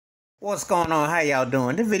What's going on? How y'all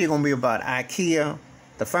doing? This video gonna be about IKEA,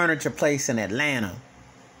 the furniture place in Atlanta.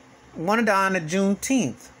 Wanted to honor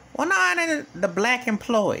Juneteenth. Want to honor the black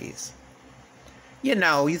employees. You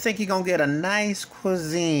know, you think you're gonna get a nice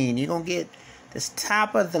cuisine. You're gonna get this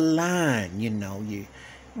top of the line.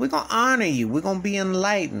 We're gonna honor you. We're gonna be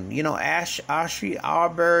enlightened. Ashley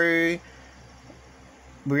Arbery,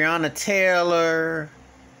 Breonna Taylor,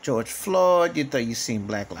 George Floyd. You thought you seen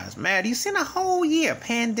Black Lives Matter. You seen a whole year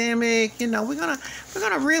pandemic. We're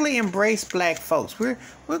gonna really embrace black folks. We're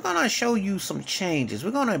gonna show you some changes. We're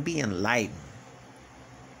gonna be enlightened.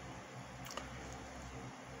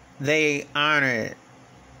 They honored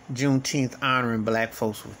Juneteenth honoring black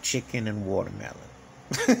folks with chicken and watermelon.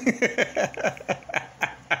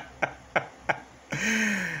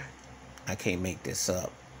 I can't make this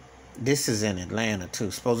up. This is in Atlanta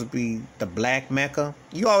too. Supposed to be the black Mecca.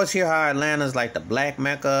 You always hear how Atlanta's like the black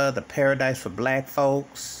Mecca, the paradise for black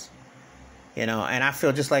folks. And I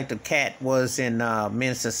feel just like the cat was in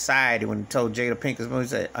Men's Society when he told Jada Pinkett's movie. He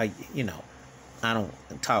said, I don't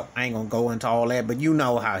talk. I ain't gonna go into all that, but you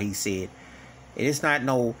know how he said. It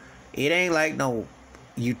ain't like no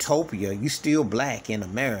utopia. You still black in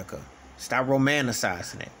America. Stop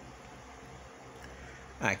romanticizing it.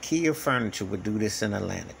 IKEA furniture would do this in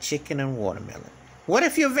Atlanta. Chicken and watermelon. What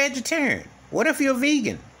if you're vegetarian? What if you're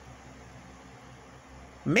vegan?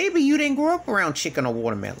 Maybe you didn't grow up around chicken or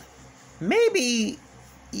watermelon. Maybe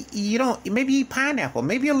you don't. Maybe you eat pineapple.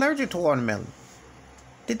 Maybe you're allergic to watermelon.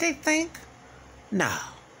 Did they think? No.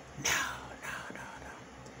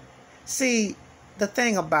 See, the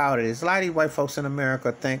thing about it is a lot of these white folks in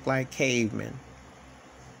America think like cavemen.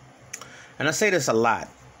 And I say this a lot.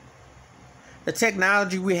 The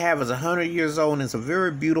technology we have is 100 years old and it's a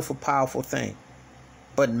very beautiful, powerful thing.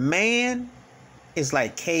 But man is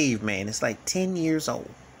like caveman. It's like 10 years old.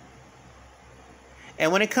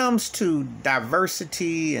 And when it comes to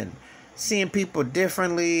diversity and seeing people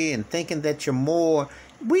differently and thinking that you're more,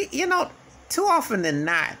 too often than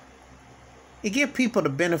not, you give people the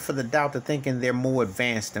benefit of the doubt to thinking they're more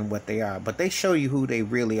advanced than what they are. But they show you who they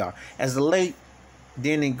really are. As the late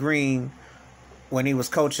Denny Green, when he was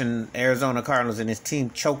coaching Arizona Cardinals and his team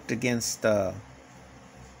choked against,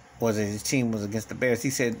 his team was against the Bears, he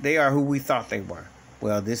said, they are who we thought they were.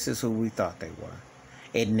 Well, this is who we thought they were.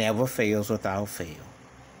 It never fails without fail.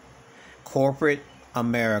 Corporate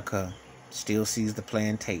America still sees the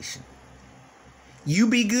plantation. You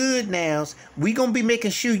be good now. We gonna be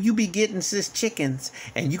making sure you be getting this chickens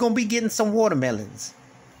and you gonna be getting some watermelons.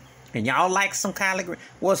 And y'all like some collard greens.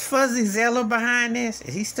 Was Fuzzy Zeller behind this?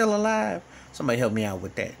 Is he still alive? Somebody help me out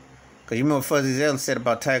with that. Because you remember Fuzzy Zeller said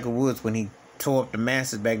about Tiger Woods when he tore up the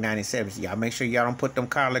Masters back in 97. Y'all make sure y'all don't put them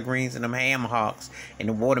collard greens and them ham hocks and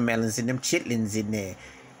the watermelons and them chitlins in there.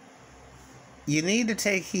 You need to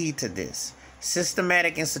take heed to this.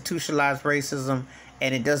 Systematic institutionalized racism,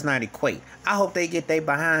 and it does not equate. I hope they get their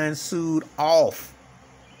behind sued off.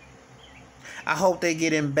 I hope they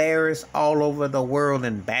get embarrassed all over the world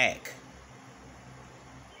and back.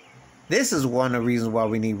 This is one of the reasons why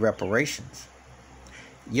we need reparations.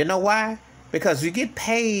 You know why? Because we get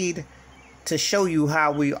paid to show you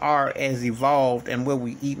how we are as evolved and where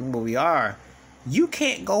we eat and where we are. You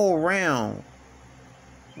can't go around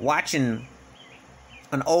watching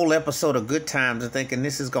an old episode of Good Times and thinking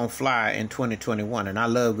this is going to fly in 2021. And I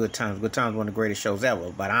love Good Times. Good Times is one of the greatest shows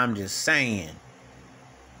ever. But I'm just saying,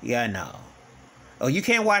 Oh, you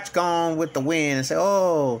can't watch Gone with the Wind and say,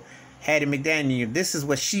 oh, Hattie McDaniel, this is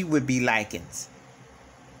what she would be liking.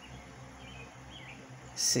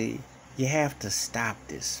 See, you have to stop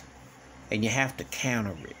this. And you have to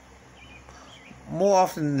counter it. More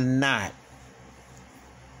often than not,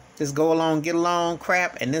 this go along, get along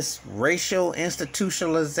crap and this racial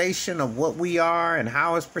institutionalization of what we are and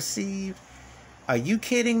how it's perceived. Are you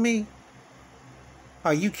kidding me?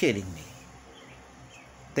 Are you kidding me?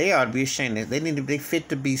 They ought to be ashamed. They need to be fit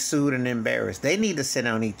to be sued and embarrassed. They need to sit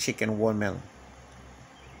down and eat chicken and watermelon.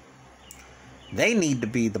 They need to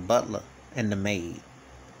be the butler and the maid.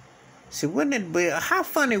 See, wouldn't it be, how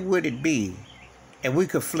funny would it be if we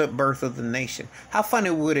could flip birth of the nation? How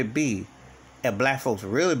funny would it be if black folks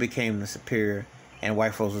really became the superior and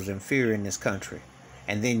white folks was inferior in this country?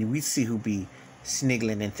 And then we see who be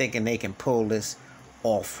sniggling and thinking they can pull this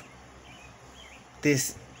off.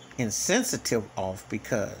 This insensitive off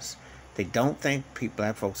because they don't think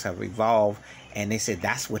black folks have evolved, and they said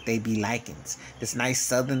that's what they be liking. This nice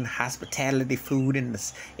southern hospitality food, and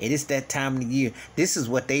it is that time of the year. This is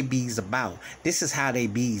what they bees about. This is how they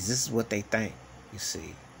bees. This is what they think. You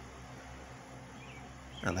see.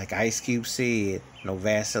 And like Ice Cube said, no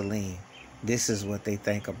Vaseline. This is what they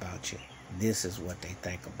think about you. This is what they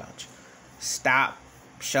think about you. Stop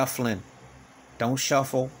shuffling. Don't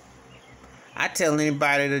shuffle. I tell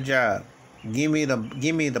anybody the job, give me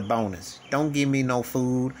the bonus. Don't give me no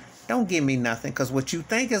food. Don't give me nothing. Because what you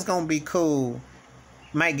think is going to be cool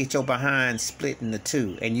might get your behind split into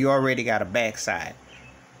two. And you already got a backside.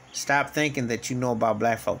 Stop thinking that you know about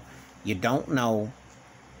black folk. You don't know.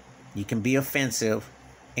 You can be offensive.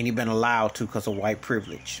 And you've been allowed to because of white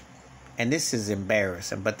privilege. And this is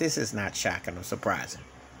embarrassing. But this is not shocking or surprising.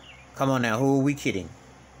 Come on now. Who are we kidding?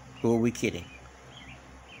 Who are we kidding?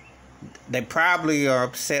 They probably are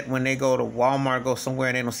upset when they go to Walmart, go somewhere,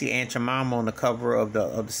 and they don't see Aunt Jemima on the cover of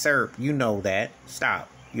the syrup. You know that. Stop.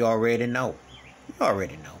 You already know. You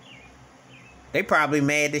already know. They probably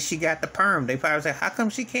mad that she got the perm. They probably say, how come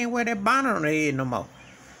she can't wear that bonnet on her head no more?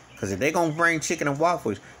 Because if they going to bring chicken and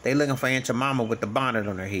waffles, they looking for Aunt Jemima with the bonnet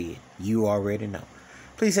on her head. You already know.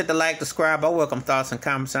 Please hit the like, subscribe. I welcome thoughts and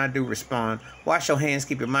comments, and I do respond. Wash your hands.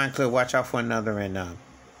 Keep your mind clear. Watch out for another. And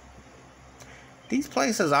these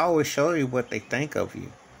places always show you what they think of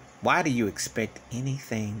you. Why do you expect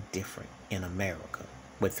anything different in America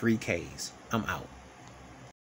with 3 Ks? I'm out.